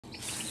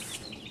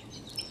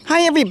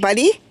Hi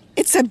everybody,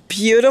 it's a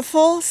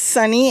beautiful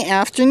sunny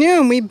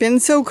afternoon. We've been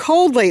so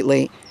cold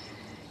lately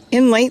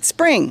in late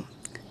spring.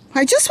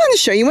 I just want to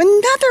show you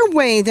another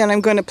way that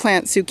I'm going to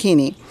plant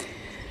zucchini.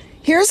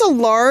 Here's a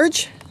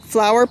large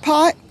flower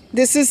pot.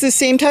 This is the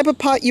same type of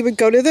pot you would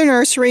go to the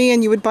nursery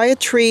and you would buy a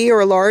tree or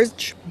a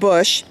large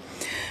bush.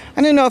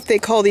 I don't know if they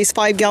call these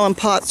 5-gallon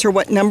pots or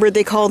what number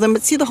they call them,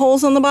 but see the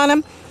holes on the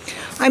bottom?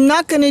 I'm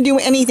not going to do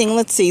anything.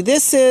 Let's see,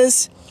 this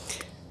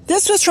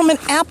was from an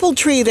apple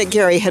tree that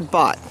Gary had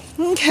bought.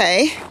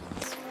 Okay,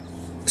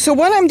 so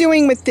what I'm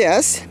doing with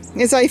this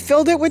is I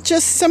filled it with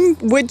just some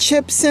wood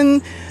chips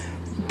and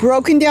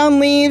broken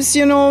down leaves,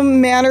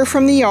 matter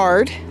from the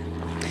yard.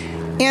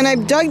 And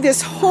I've dug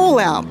this hole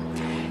out.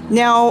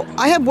 Now,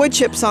 I have wood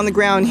chips on the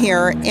ground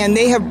here, and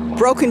they have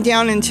broken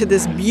down into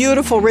this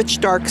beautiful, rich,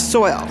 dark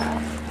soil.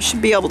 You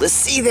should be able to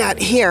see that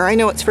here. I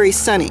know it's very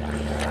sunny.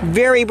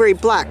 Very, very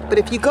black. But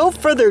if you go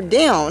further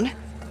down,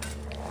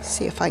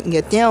 see if I can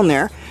get down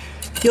there,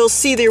 you'll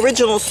see the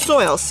original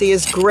soil. See,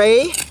 is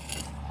gray.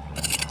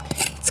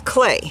 It's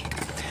clay.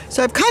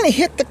 So I've kind of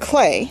hit the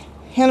clay,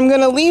 and I'm going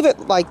to leave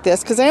it like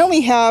this because I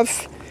only have,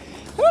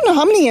 I don't know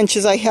how many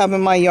inches I have in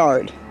my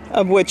yard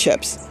of wood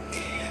chips.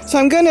 So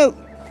I'm going to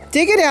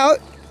dig it out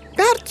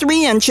about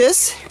 3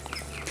 inches.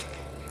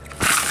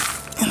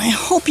 And I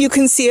hope you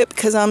can see it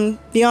because I'm,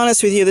 be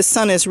honest with you, the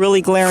sun is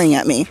really glaring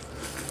at me.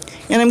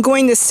 And I'm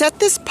going to set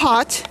this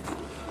pot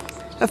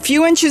a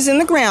few inches in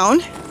the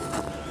ground.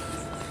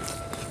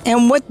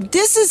 And what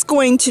this is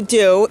going to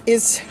do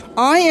is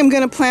I am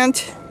going to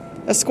plant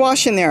a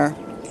squash in there,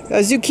 a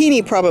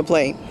zucchini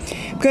probably.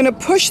 I'm going to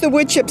push the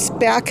wood chips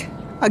back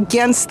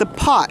against the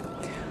pot.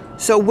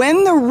 So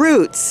when the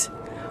roots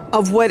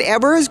of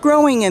whatever is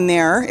growing in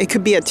there, it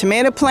could be a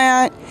tomato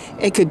plant,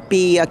 it could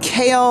be a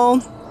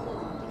kale,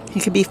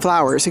 it could be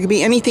flowers, it could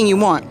be anything you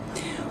want.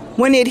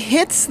 When it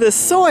hits the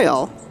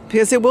soil,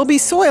 because it will be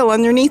soil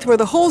underneath where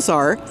the holes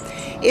are,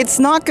 it's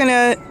not going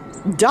to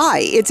die.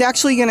 It's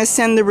actually going to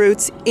send the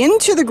roots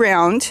into the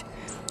ground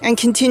and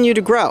continue to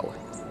grow.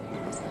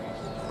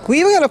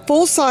 We've got a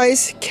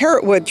full-size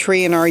carrot wood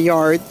tree in our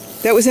yard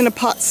that was in a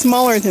pot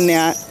smaller than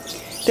that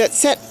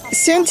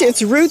sent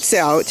its roots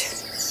out,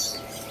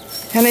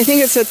 and I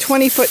think it's a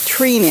 20-foot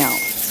tree now.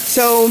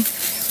 So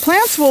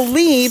plants will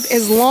leave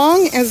as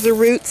long as the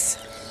roots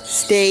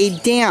stay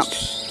damp.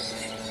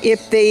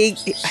 If they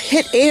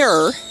hit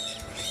air,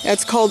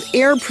 that's called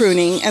air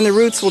pruning, and the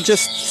roots will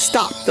just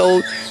stop.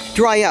 They'll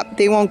dry up.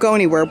 They won't go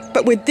anywhere.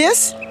 But with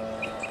this,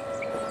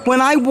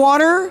 when I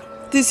water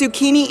the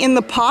zucchini in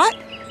the pot,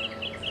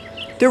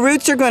 the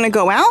roots are going to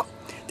go out.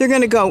 They're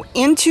going to go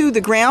into the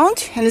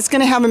ground, and it's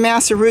going to have a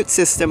massive root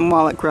system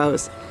while it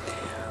grows.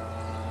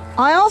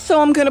 I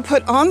also am going to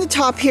put on the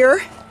top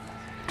here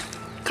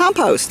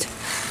compost.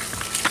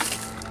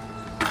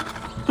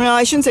 Well,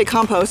 I shouldn't say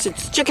compost.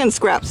 It's chicken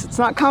scraps. It's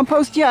not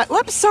compost yet.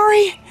 Whoops,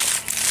 sorry.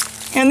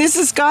 And this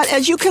has got,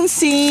 as you can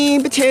see,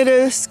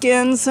 potato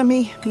skins. Let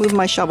me move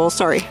my shovel,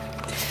 sorry.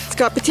 It's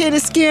got potato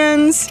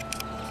skins.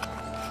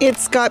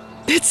 It's got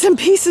bits and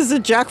pieces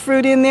of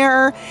jackfruit in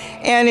there.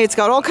 And it's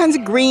got all kinds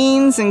of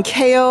greens and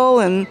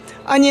kale and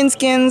onion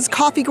skins,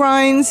 coffee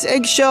grinds,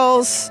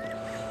 eggshells,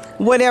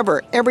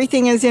 whatever.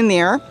 Everything is in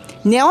there.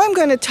 Now I'm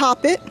going to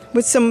top it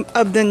with some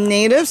of the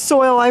native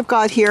soil I've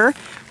got here,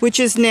 which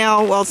is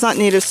now, well, it's not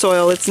native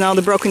soil. It's now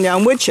the broken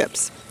down wood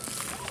chips.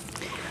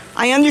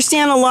 I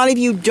understand a lot of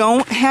you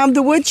don't have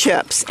the wood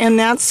chips, and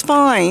that's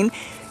fine.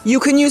 You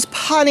can use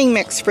potting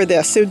mix for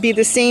this. It would be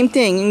the same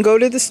thing. You can go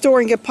to the store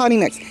and get potting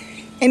mix.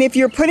 And if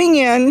you're putting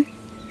in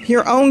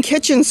your own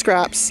kitchen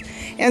scraps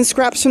and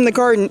scraps from the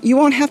garden, you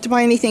won't have to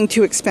buy anything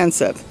too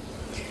expensive.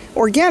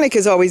 Organic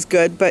is always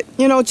good, but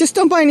just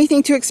don't buy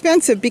anything too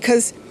expensive,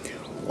 because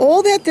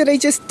all that I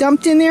just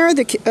dumped in there,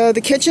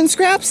 the kitchen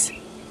scraps,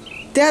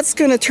 that's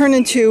going to turn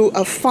into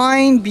a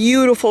fine,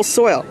 beautiful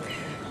soil.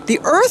 The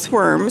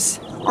earthworms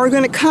are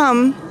going to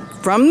come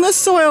from the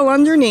soil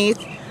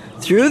underneath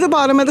through the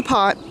bottom of the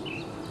pot,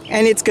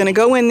 and it's going to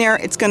go in there.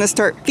 It's going to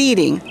start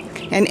feeding,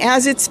 and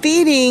as it's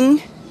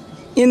feeding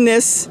in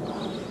this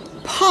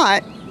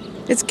pot,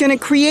 it's going to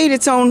create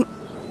its own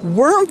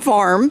worm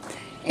farm,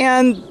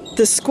 and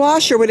the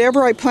squash or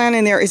whatever I plant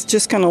in there is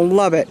just going to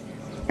love it.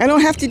 I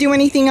don't have to do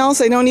anything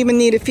else. I don't even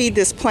need to feed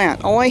this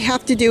plant. All I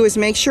have to do is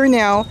make sure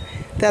now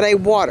that I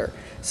water.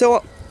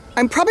 So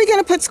I'm probably going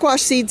to put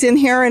squash seeds in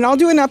here, and I'll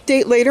do an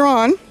update later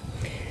on.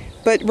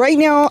 But right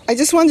now, I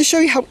just wanted to show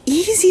you how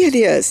easy it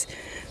is.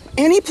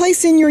 Any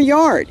place in your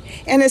yard.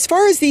 And as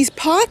far as these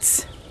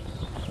pots,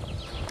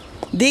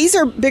 these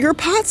are bigger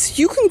pots.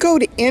 You can go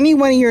to any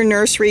one of your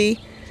nurseries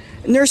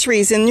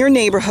in your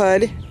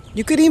neighborhood.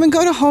 You could even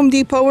go to Home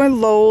Depot or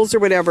Lowe's or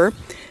whatever.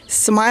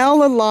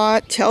 Smile a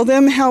lot, tell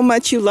them how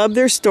much you love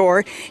their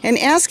store, and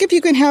ask if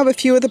you can have a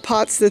few of the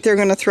pots that they're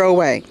going to throw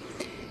away.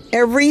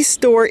 Every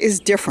store is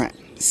different.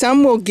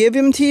 Some will give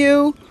them to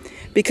you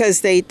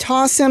because they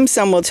toss them.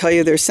 Some will tell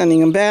you they're sending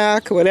them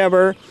back,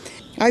 whatever.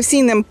 I've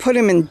seen them put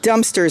them in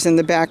dumpsters in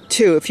the back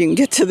too, if you can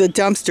get to the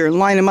dumpster and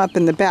line them up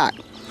in the back.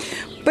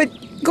 But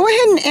go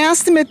ahead and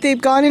ask them if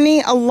they've got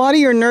any. A lot of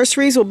your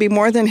nurseries will be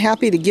more than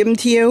happy to give them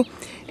to you.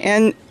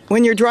 And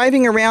when you're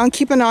driving around,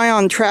 keep an eye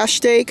on trash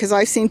day, because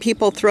I've seen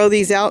people throw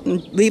these out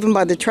and leave them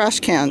by the trash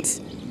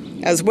cans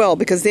as well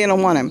because they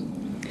don't want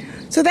them.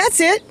 So that's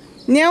it.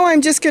 Now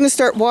I'm just going to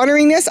start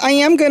watering this. I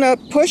am going to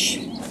push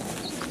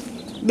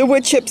the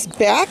wood chips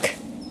back.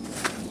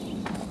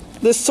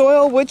 The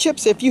soil wood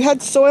chips, if you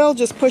had soil,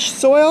 just push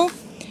soil,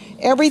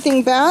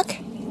 everything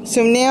back.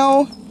 So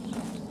now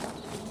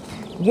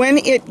when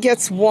it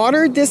gets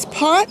watered, this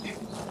pot,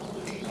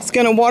 it's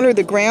going to water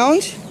the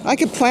ground. I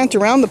could plant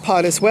around the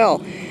pot as well.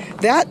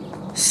 That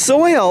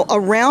soil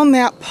around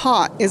that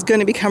pot is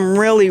going to become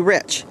really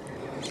rich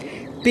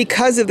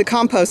because of the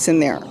compost in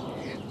there.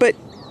 But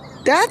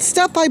that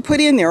stuff I put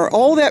in there,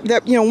 all that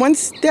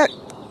once that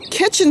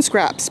kitchen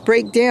scraps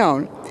break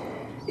down,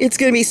 it's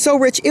going to be so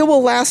rich. It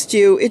will last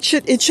you. It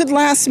should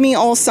last me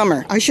all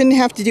summer. I shouldn't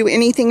have to do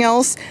anything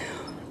else.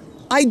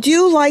 I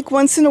do like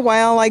once in a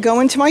while I go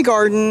into my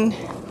garden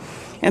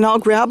and I'll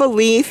grab a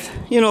leaf,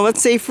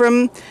 let's say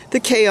from the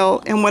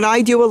kale, and what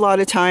I do a lot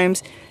of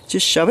times,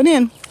 just shove it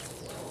in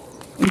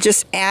and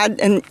just add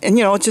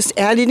just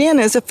add it in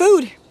as a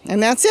food,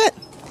 and that's it.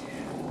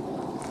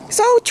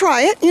 So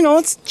try it.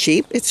 It's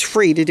cheap. It's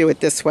free to do it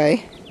this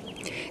way.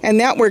 And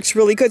that works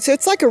really good. So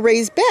it's like a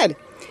raised bed.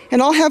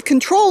 And I'll have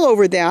control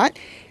over that,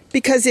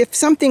 because if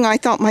something I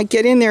thought might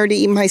get in there to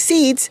eat my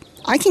seeds,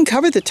 I can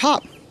cover the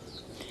top.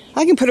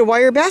 I can put a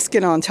wire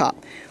basket on top.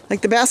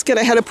 Like the basket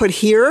I had to put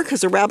here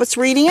because the rabbits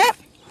were eating it.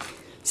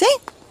 See?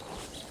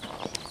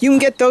 You can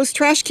get those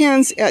trash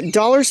cans at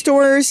dollar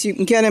stores. You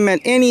can get them at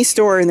any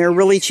store, and they're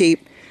really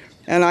cheap.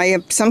 And I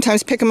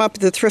sometimes pick them up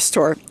at the thrift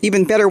store,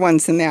 even better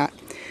ones than that.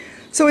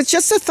 So it's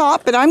just a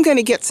thought, but I'm going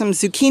to get some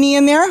zucchini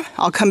in there.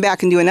 I'll come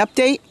back and do an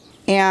update,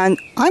 and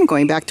I'm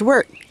going back to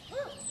work.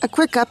 A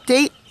quick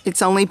update.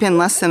 It's only been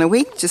less than a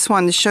week. Just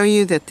wanted to show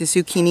you that the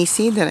zucchini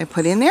seed that I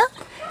put in there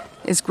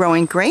is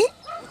growing great.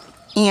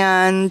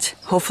 And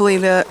hopefully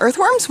the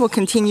earthworms will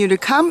continue to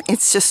come.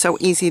 It's just so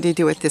easy to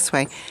do it this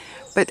way.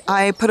 But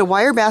I put a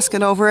wire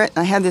basket over it.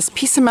 I had this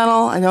piece of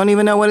metal. I don't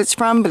even know what it's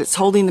from, but it's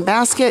holding the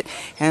basket.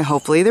 And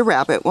hopefully the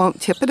rabbit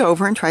won't tip it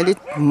over and try to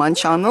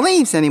munch on the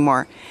leaves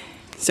anymore.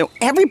 So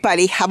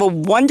everybody have a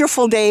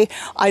wonderful day.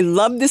 I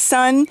love the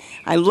sun.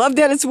 I love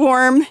that it's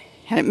warm,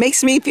 and it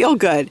makes me feel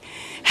good.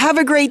 Have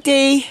a great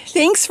day.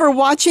 Thanks for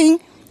watching,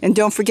 and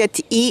don't forget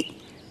to eat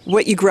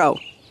what you grow.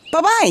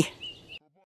 Bye-bye.